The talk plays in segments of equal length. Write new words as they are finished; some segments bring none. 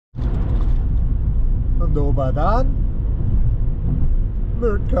Dobar dan.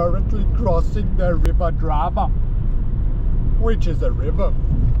 We're currently crossing the river Drava, which is a river.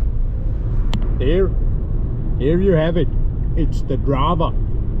 Here you have it. It's the Drava,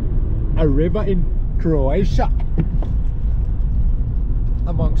 a river in Croatia,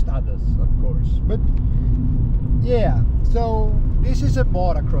 amongst others, of course. But yeah, so this is a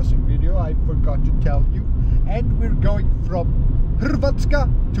border crossing video, I forgot to tell you, and we're going from Hrvatska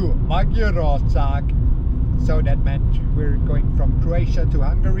to Magyarország. So that meant we're going from Croatia to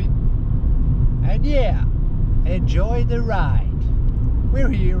Hungary. And yeah, enjoy the ride. We're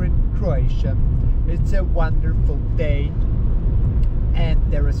here in Croatia. It's a wonderful day. And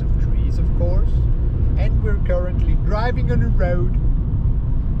there are some trees, of course. And we're currently driving on a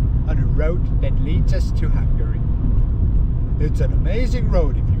road that leads us to Hungary. It's an amazing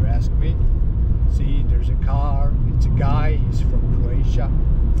road, if you ask me. See, there's a car. It's a guy. He's from Croatia.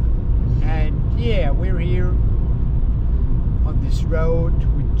 And yeah, we're here on this road,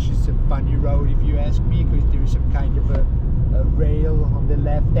 which is a funny road if you ask me, because there's some kind of a rail on the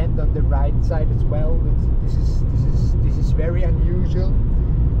left and on the right side as well. This is very unusual.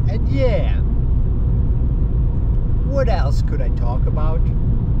 And yeah, what else could I talk about?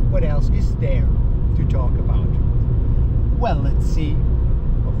 What else is there to talk about? Well, let's see.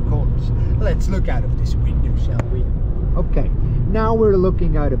 Of course, let's look out of this window, shall we? Okay, now we're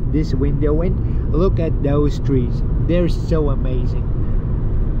looking out of this window and look at those trees. They're so amazing.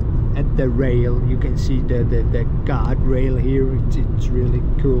 And the rail, you can see the guardrail here. It's really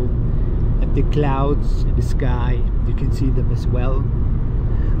cool. And the clouds in the sky, you can see them as well.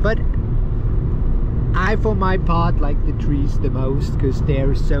 But I, for my part, like the trees the most because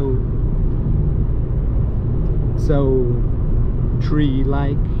they're so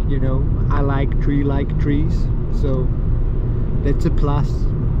tree-like, you know. I like tree-like trees, so that's a plus.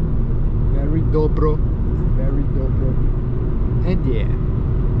 Very dobro, very dobro. And yeah,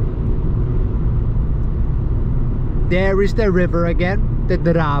 there is the river again, the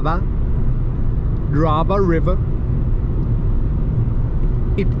Drava River.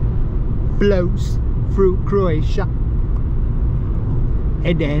 It flows through Croatia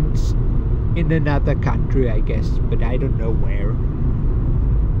and ends in another country, I guess, but I don't know where.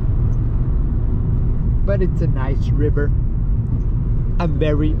 But it's a nice river. I'm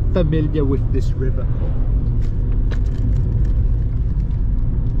very familiar with this river.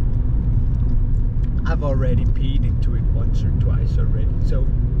 I've already peed into it once or twice already, so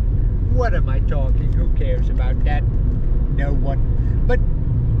what am I talking? Who cares about that? No one. But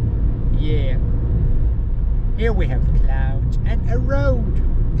yeah, here we have clouds and a road.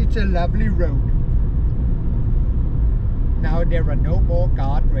 It's a lovely road. Now there are no more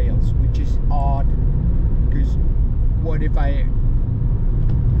guardrails, which is odd, because what if I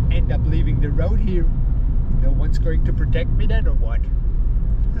end up leaving the road here? No one's going to protect me then, or what?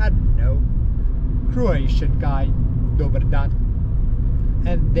 I don't know. Croatian guy, Dobar dan.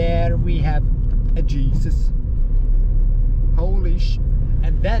 And there we have a Jesus. Holy sh...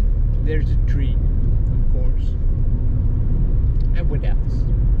 And then there's a tree, of course. And what else?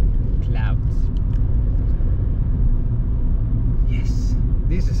 Clouds. Yes,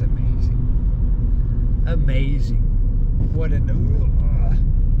 this is amazing. Amazing. What an...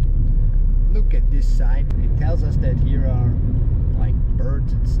 look at this sign. It tells us that here are like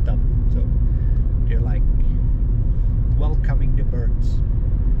birds and stuff. So they're like welcoming the birds.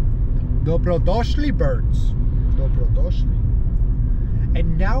 Dobrodošli, birds. Dobrodošli.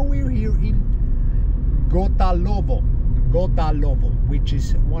 And now we're here in Gotalovo, which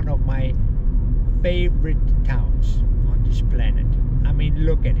is one of my favorite towns on this planet. I mean,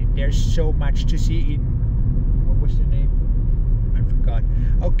 look at it. There's so much to see in... What was the name? I forgot.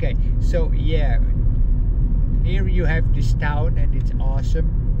 Okay, so yeah, here you have this town and it's awesome.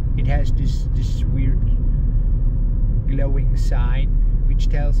 It has this weird glowing sign which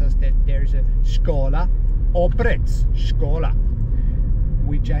tells us that there's a škola, oprec, škola,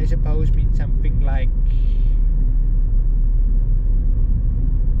 which I suppose means something like,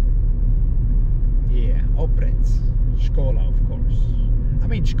 yeah, oprec, škola, of course. I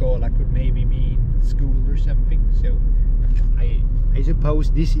mean, škola could maybe mean school or something, so I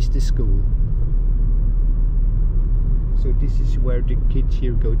suppose this is the school. So this is where the kids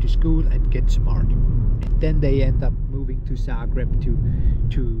here go to school and get smart. And then they end up moving to Zagreb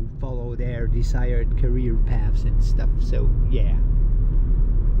to follow their desired career paths and stuff. So yeah,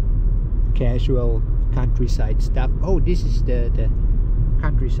 casual countryside stuff. Oh, this is the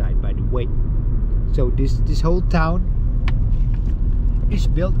countryside, by the way. So this whole town is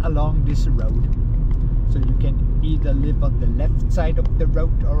built along this road. So you can either live on the left side of the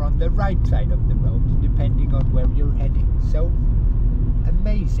road or on the right side of the road, depending on where you're heading. So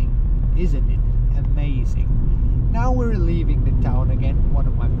amazing, isn't it? Amazing. Now we're leaving the town again, one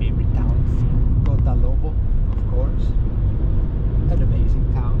of my favorite towns, Gotalovo, of course. An amazing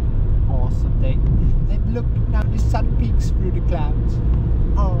town, awesome day. And look, now the sun peeks through the clouds.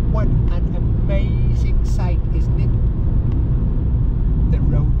 Oh, what an amazing sight, isn't it? The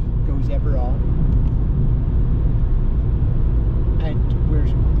road goes ever on. And we're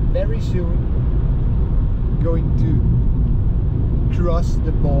very soon going to cross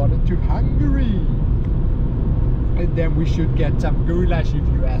the border to Hungary. And then we should get some goulash, if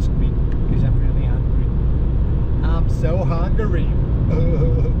you ask me, because I'm really hungry. I'm so hungry.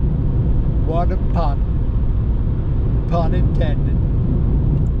 What a pun. Pun intended.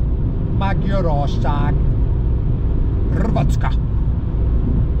 Magyarország. Hrvatska.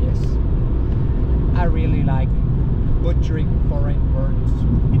 Yes. I really like butchering foreign words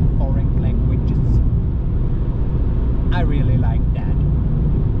in foreign languages. I really like that.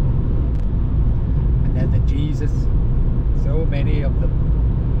 And then the Jesus. So many of the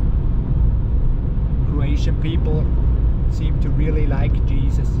Croatian people seem to really like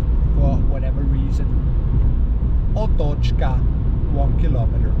Jesus for whatever reason. Otočka, 1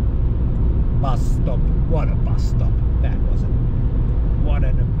 kilometer. Bus stop. What a bus stop. That was it. What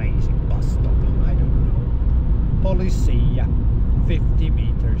an amazing bus stop. I don't know. Policia, 50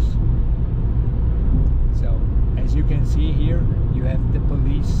 meters. So, as you can see here, you have the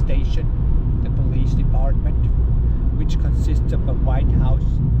police station, the police department, which consists of a White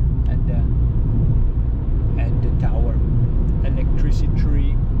House and the tower, electricity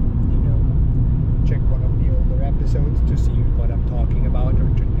tree. You know, check one of the older episodes to see what I'm talking about, or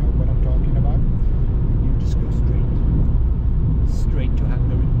to know what I'm talking about. And you just go straight to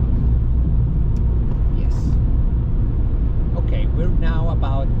Hungary. Yes. Okay, we're now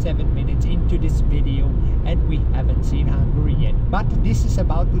about 7 minutes into this video, and we haven't seen Hungary yet. But this is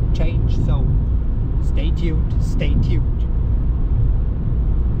about to change, so stay tuned, stay tuned.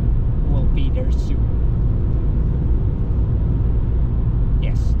 We'll be there soon.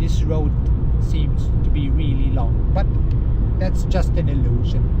 Yes, this road seems to be really long, but that's just an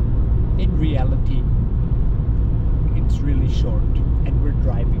illusion. In reality, it's really short, and we're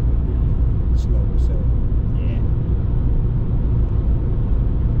driving really slow, so yeah.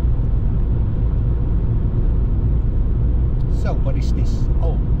 So what is this?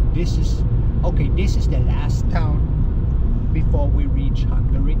 Oh, this is okay, this is the last town before we reach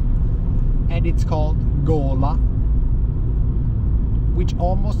Hungary, and it's called Gola, which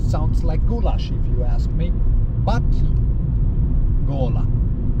almost sounds like goulash if you ask me, but Gola.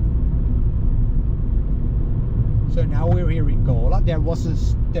 So now we're here in Gola. There was a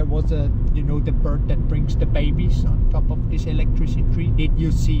you know, the bird that brings the babies on top of this electricity tree. Did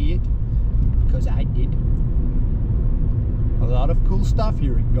you see it? Because I did. A lot of cool stuff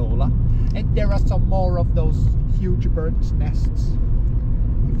here in Gola, and there are some more of those huge birds' nests.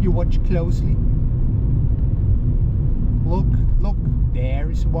 If you watch closely, look,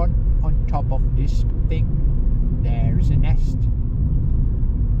 there is one on top of this thing. There's a nest,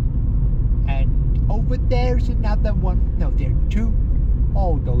 and over there's another one. No, there are two.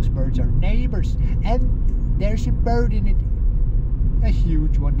 Oh, those birds are neighbors, and there's a bird in it, a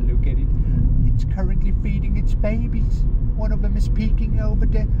huge one. Look at it. It's currently feeding its babies. One of them is peeking over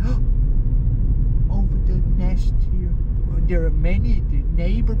the nest here. There are many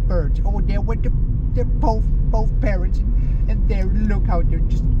neighbor birds. Oh, there were they're both parents, and there, look how they're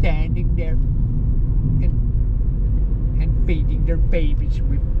just standing there and feeding their babies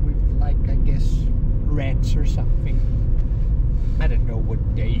with like, I guess, rats or something. I don't know what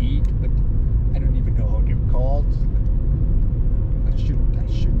they eat, but I don't even know how they're called.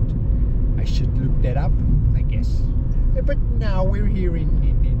 I should look that up, I guess. But now we're here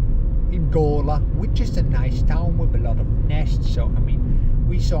in Gola, which is a nice town with a lot of nests. So I mean,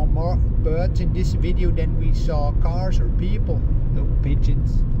 we saw more birds in this video than we saw cars or people. Look,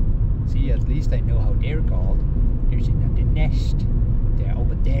 pigeons. See, at least I know how they're called. There's another nest. There,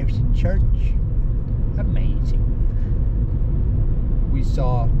 over there's a church. Amazing. We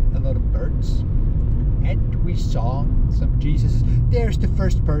saw a lot of birds, and we saw some Jesus. There's the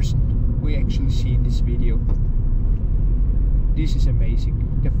first person we actually see in this video. This is amazing.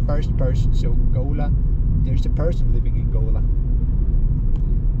 The first person. So Gola, there's a person living in Gola.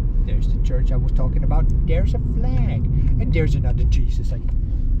 There's the church I was talking about. There's a flag, and there's another Jesus.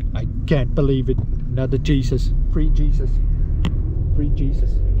 I can't believe it. Another Jesus. Free Jesus. Free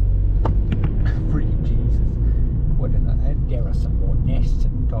Jesus. Free Jesus. What another? And there are some more nests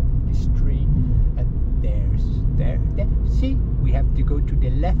on top of this tree, and there's go to the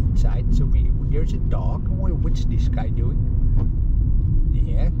left side. So there's a dog. What's this guy doing?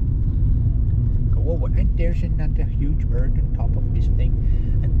 Yeah. Go over, and there's another huge bird on top of this thing,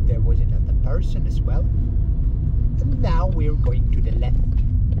 and there was another person as well. And now we're going to the left,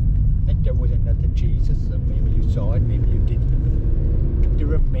 and there was another Jesus. Maybe you saw it, maybe you didn't.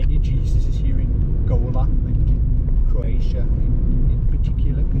 There are many Jesuses here in Gola and in Croatia in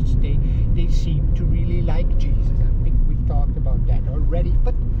particular, because they seem to really like Jesus. I think we've talked about that already,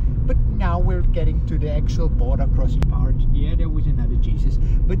 but now we're getting to the actual border crossing part. Yeah, there was another Jesus,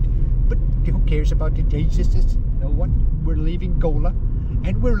 but who cares about the Jesuses? No one. We're leaving Gola,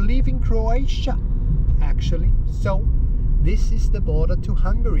 and we're leaving Croatia, actually. So this is the border to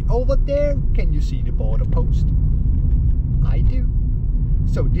Hungary. Over there, can you see the border post? I do.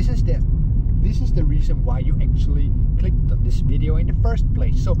 So this is the reason why you actually clicked on this video in the first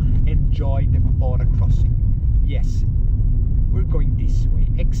place. So enjoy the border crossing. Yes, we're going this way,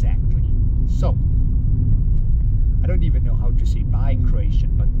 exactly. So I don't even know how to say bye in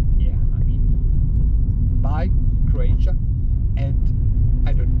Croatian, but yeah, I mean bye Croatia, and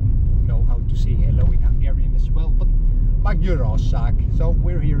I don't know how to say hello in Hungarian as well, but Magyarország. So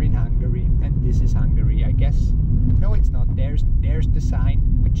we're here in Hungary, and this is Hungary, I guess. No, it's not. There's the sign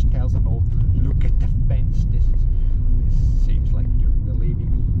which tells, oh, look at the fence. This seems like we're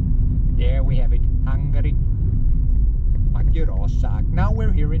leaving. There we have it, Hungary, Magyarország. Now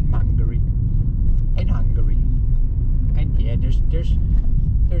we're here in Hungary, and yeah,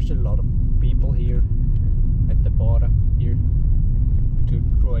 there's a lot of people here at the border here to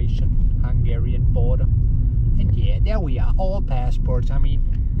Croatian-Hungarian border. And yeah, there we are, all passports. I mean,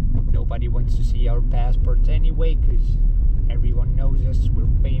 nobody wants to see our passports anyway, because everyone knows us. We're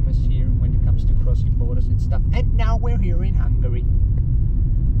famous here when it comes to crossing borders and stuff. And now we're here in Hungary.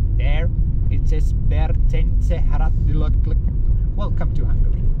 There it says Bertence Haradilotlik. Welcome to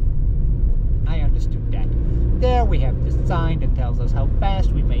Hungary. I understood that. There we have the sign that tells us how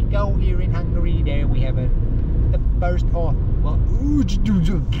fast we may go here in Hungary. There we have the first, oh, well,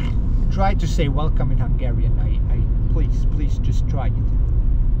 try to say welcome in Hungarian. Please just try it.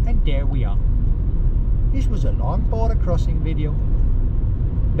 And there we are. This was a long border crossing video.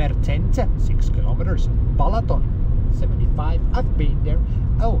 Bertence, 6 kilometers. Balaton, 75. I've been there.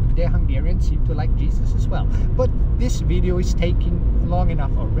 Oh, the Hungarians seem to like Jesus as well. But this video is taking long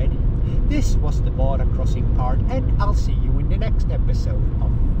enough already. This was the border crossing part, and I'll see you in the next episode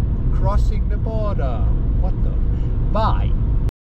of Crossing the Border. What the? Bye.